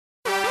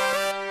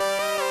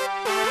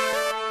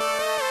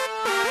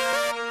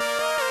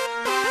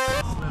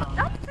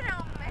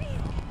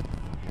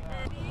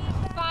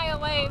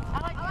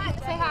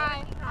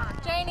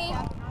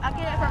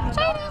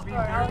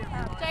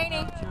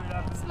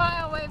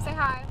say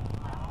hi.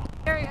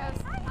 There he is.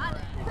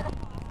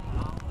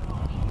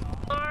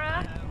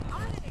 Laura.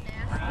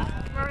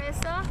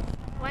 Marissa.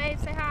 Wave,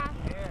 say hi.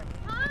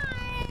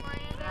 Hi.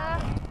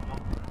 Miranda.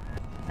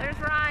 There's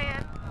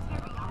Ryan.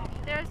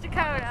 There's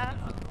Dakota.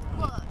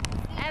 Look.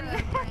 And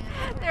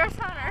there's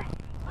Hunter.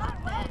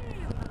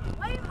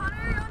 Wave,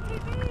 Hunter, you're on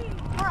TV.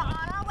 We're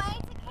on our way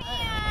to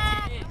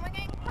camp. And we're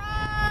getting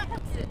crunk.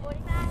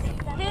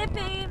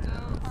 Hippie.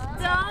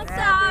 Don't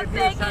stop,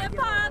 picking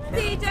pop.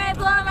 DJ,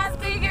 blow my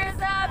speakers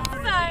up.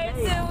 Fire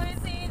till we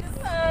see the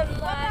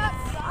sunlight.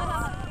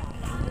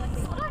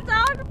 What up,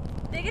 dog?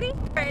 Diggity.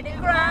 Ready to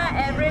cry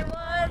every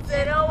once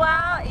in a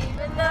while,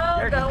 even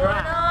though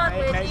going on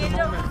with you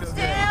don't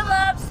still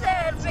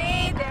upset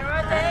me. There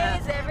are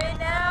days every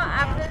now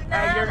after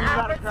night I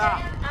pretend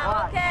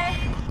I'm okay,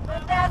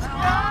 but that's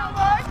not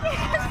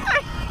working.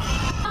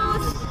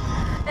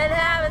 And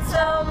having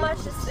so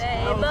much to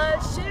say,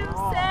 but you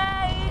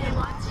say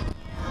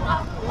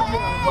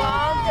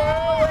walk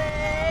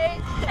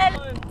away. And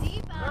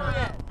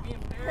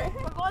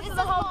we're going to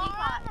the whole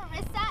depot.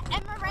 Marissa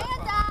and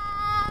Miranda.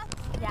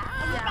 Yeah.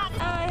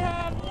 I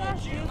have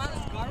lost you.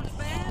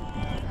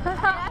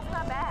 That's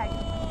my bag.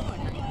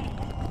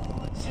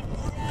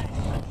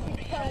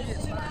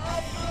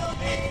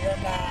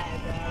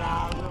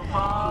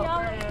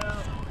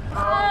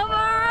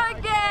 Over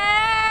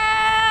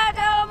again.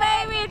 Don't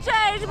make me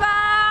change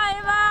my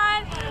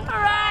mind.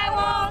 Or I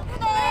won't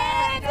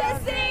live to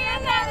see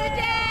another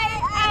day.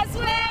 I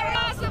swear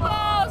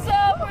possible, so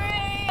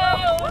free.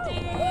 Oh,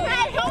 dear.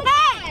 Hey, hold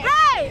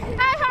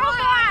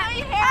on.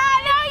 I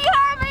know you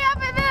heard me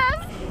up in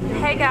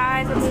this. Hey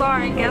guys, it's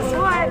Lauren. Guess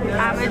what?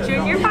 I'm a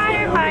junior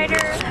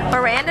firefighter.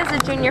 Miranda's a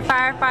junior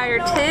firefighter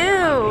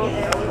too.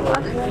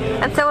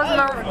 And so is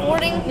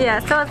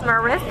so is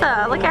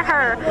Marissa. Look at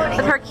her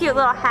with her cute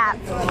little hat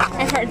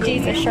and her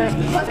Jesus shirt.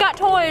 She's got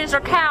toys or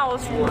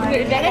cows. We're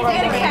gonna get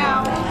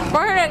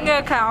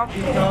a cow.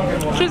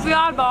 She's the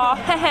oddball.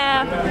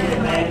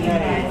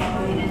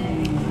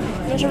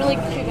 There's a really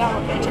cute guy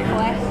working at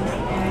Chick-fil-A.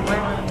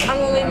 I'm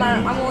gonna leave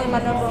my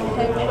number on the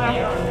table.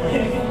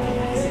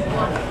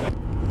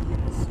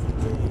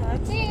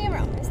 Okay, we're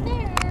almost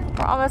there.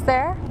 We're almost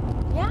there?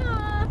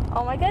 Yeah.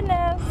 Oh my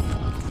goodness.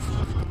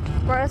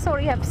 Marissa, what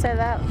do you have to say to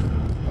that?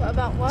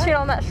 About what? Cheat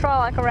on that straw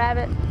like a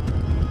rabbit.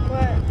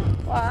 What?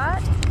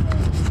 What?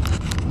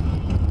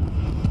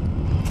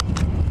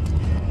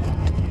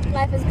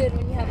 Life is good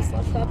when you have a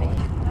slush puppy.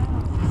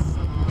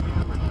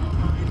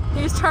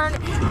 He's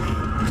turning.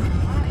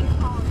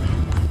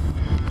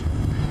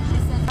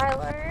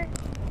 Tyler.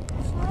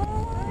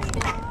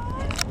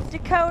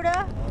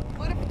 Dakota.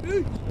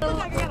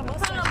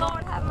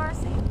 Lord have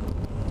mercy.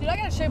 Dude, I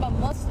gotta show you my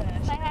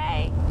mustache. Say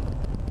hey.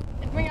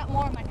 And bring out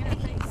more of my inner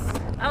face.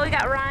 Oh, we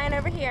got Ryan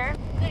over here.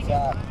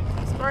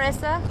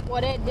 Marissa.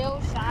 What it do,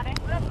 shotty?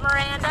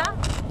 Miranda.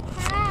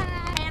 Hi.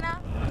 Hannah.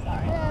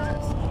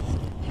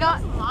 You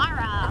got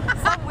Mara.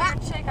 Some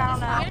weird chick, I don't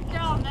know. Weird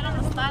girl met on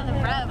the side of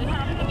the road. We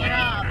had to pick her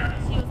up.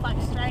 She was like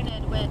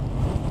stranded with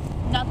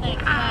nothing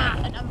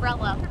but an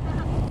umbrella.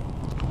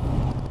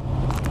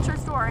 True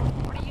story.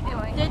 What are you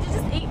doing? Did you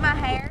just eat my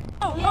hair?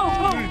 Oh.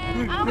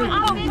 I've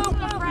been to a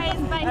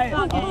praise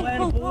baseball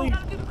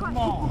game. Come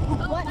on.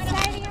 What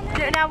stadium?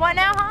 Now what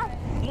now, huh?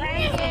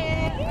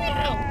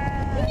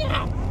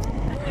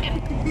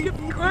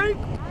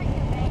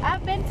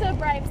 I've been to a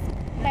Braves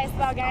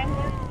baseball game.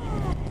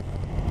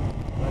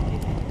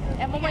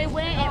 And when we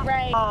went, it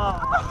rained.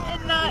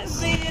 And not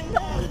seeing.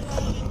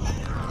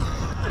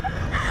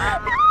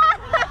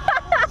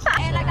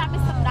 And I got me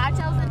some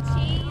nachos and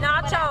cheese.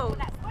 Nachos.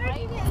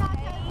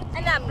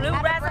 And that blue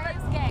At the ras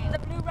Braves on game. the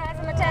blue ras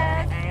on the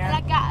tag. And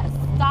I got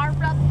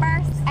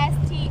Starburst,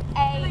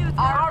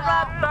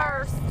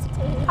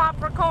 Starburst.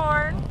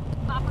 Popcorn.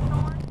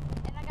 Popcorn.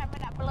 And I got me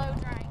that blue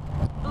drink.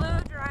 Blue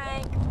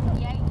drink.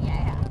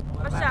 Yeah.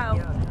 For sure.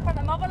 From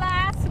the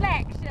Mobilized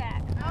Snack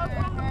Shack.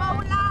 From the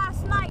Mobilized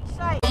Snack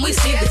Shack. When we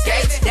see the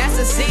gates, that's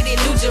the city,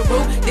 New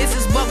Jerusalem. This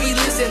is what we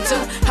listen to.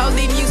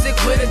 Holy music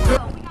with a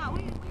group. We got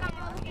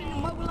in the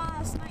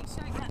mobilized snake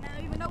shack right now.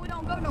 Even though we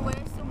don't go nowhere,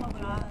 it's still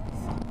mobilized.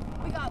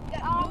 We got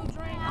blue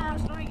drink,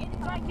 orange drink, any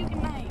drink you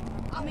can name.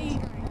 I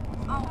mean,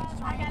 orange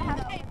drink.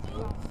 Hey,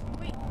 dude.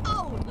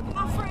 Look at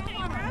my friend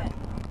Hunter.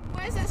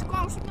 Where's that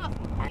squash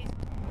muffin?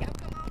 Y'all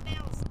come on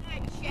down to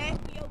Snack Shack.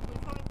 We open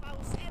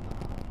 24/7.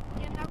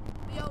 You know,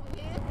 we over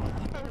here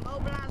in the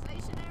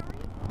mobilization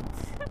area.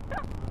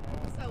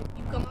 So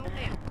you come on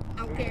down. I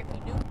don't care if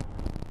you do.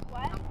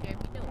 What? I don't care if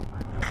you do.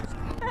 Just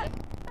come on down.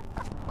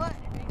 But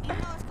even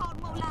though it's called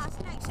mobilized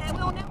snack shack, we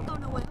don't never go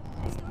nowhere.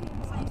 We still here in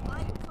the same spot.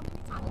 You come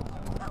anytime you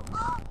want to go. You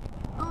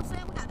know what I'm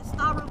saying? We got the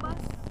Starburst bus.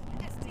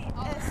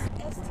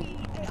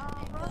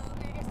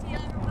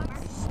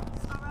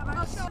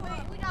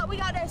 We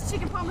got that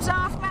chicken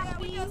parmesan flat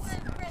beans.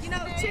 You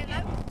know,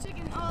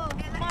 chicken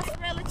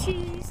mozzarella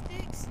cheese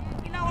sticks.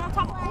 You know what I'm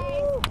talking about?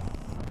 Ooh,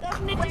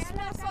 doesn't it just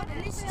smell so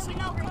delicious? You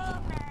know,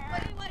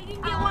 but anyway, you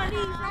can get one of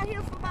these right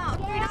here for about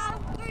 $3.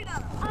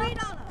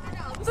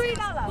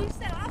 $3. We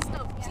sell our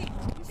stuff cheap.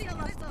 We sell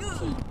our stuff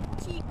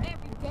cheap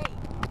every day.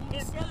 You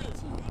sell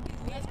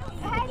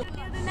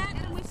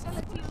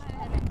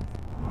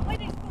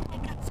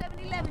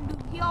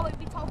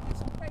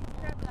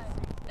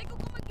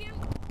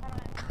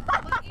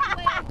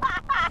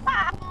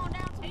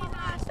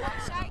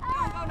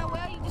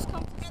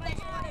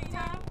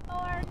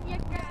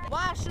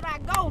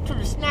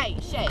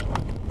Shack.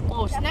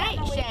 Well, Snake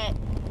Shack,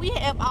 we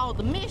have all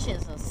the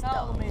missions and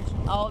stuff.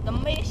 All the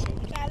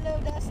missions. I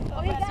love that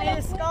stuff. See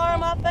this scar on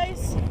my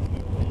face?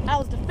 I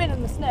was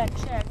defending the Snack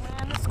Shack,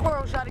 man. The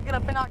squirrel tried to get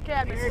up in our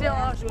cabin, steal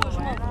our squirrel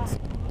muffins.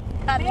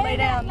 Had to lay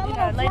down, you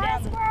know, lay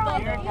down the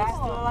thunder.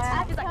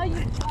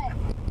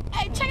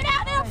 Hey, check it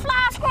out, little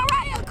fly squirrel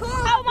right here. Cool.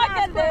 Oh my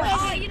goodness.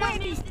 Oh, you know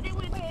mixed it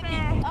with the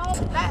fan. Oh,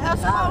 that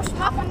squirrel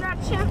muffin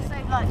right there.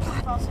 Say like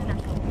 $2 in there.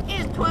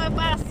 It's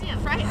 25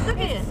 cents, right? Look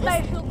at this.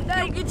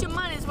 They You get your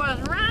money's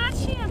worth right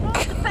here.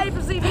 the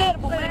paper's even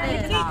edible, man.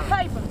 You can eat the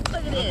paper.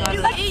 Look at this. You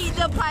eat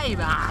the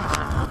paper.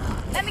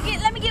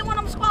 Let me get one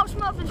of them squash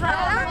muffins right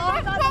here.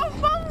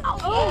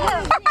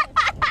 Oh,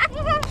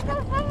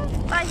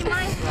 Thank you,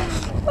 man.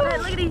 Hey,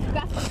 look at these.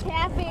 got some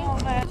caffeine. Oh,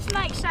 man.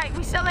 Snake Shake.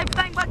 We sell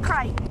everything but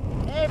crate.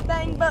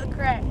 Everything but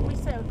crack. We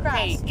sell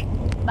Christ.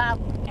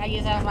 Bible. I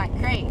guess I was like,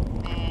 great,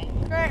 man.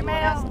 Crack, Well,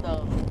 that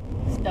man.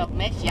 stuff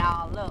mess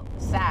y'all up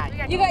inside.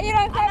 You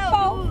don't crack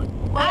food.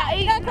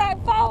 You don't crack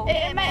food.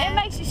 It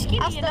makes you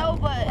skinny, you know,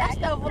 but That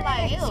stuff was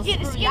like, it'll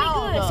Skinny screw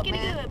y'all good, up, skinny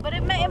man. good. But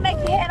it make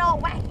your head all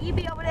wacky. You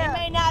be over it there.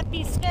 may not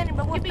be skinny,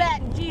 but we're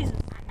fat in Jesus.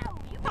 I know.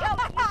 You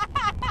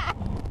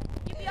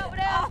be over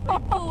there.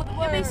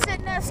 You be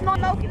sitting there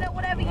smoking or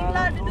whatever you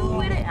love to do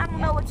with it. I don't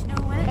know what you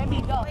do with it.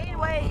 Maybe go. But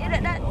anyway,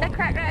 that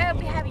crack right there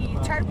be having you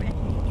chirping.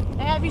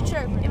 They have you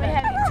chirping. It be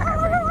having you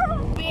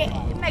chirping.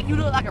 It make you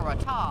look like a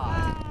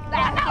retard.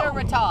 I know. You're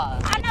a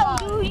retard. I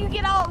know, dude. You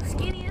get all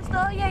skinny and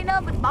stuff. You ain't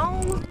nothing but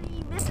bones and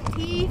you missing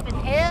teeth and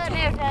hair and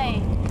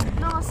everything. You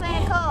know what I'm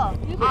saying, cuz?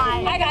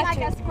 I got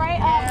you.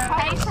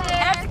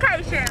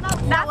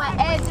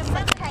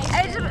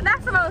 Education.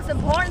 That's the most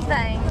important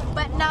thing.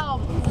 But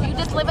no, you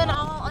just living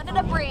all under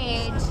the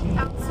bridge.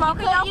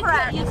 Smoking your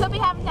crack. You could be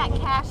having that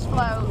cash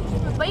flow,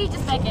 but you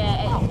just make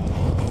it.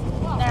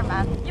 Never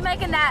mind. You're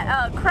making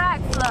that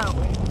crack flow.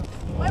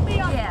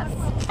 Yes.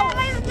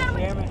 Ladies and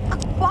gentlemen, a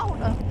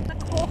quota.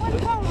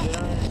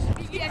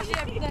 Yes,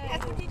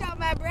 That's what you talking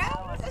about, bro.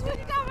 That's what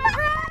you talking about,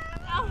 bro.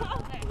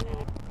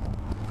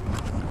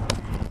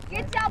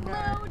 Get your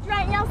blue,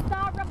 drink your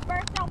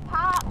Starburst, your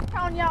pop,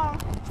 on your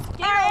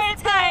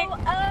Everything.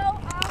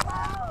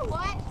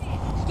 What?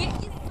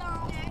 Get you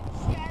some.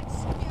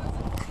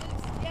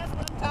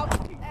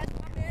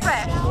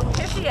 Fresh.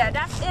 Here she is.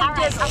 That's it.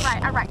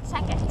 All right.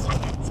 Check it.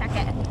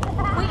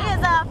 We is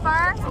the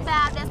First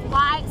Baptist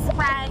White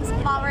Springs,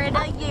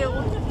 Florida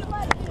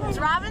youth.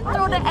 Driving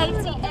through the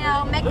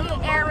ATL,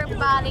 making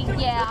everybody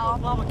yell.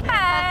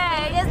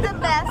 Hey, we is the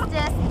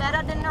bestest,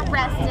 better than the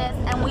restest,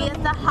 and we is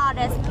the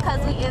hottest because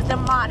we is the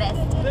modest.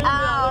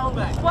 Oh,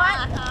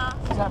 what?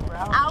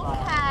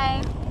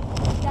 Okay.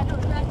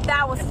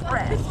 That was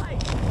fresh.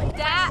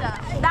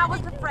 That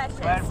was the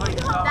freshest.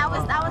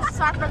 That was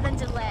sharper than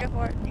Gillette.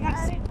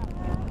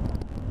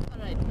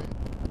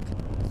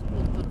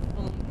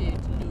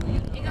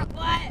 You got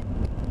what?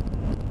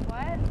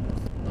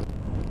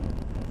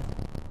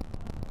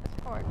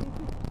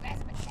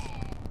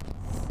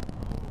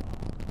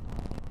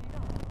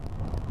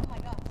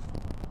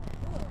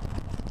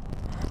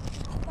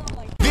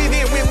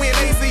 When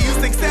they see you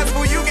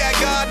successful, you got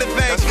God to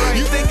thank.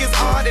 You think it's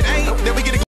hard, it ain't. Then we get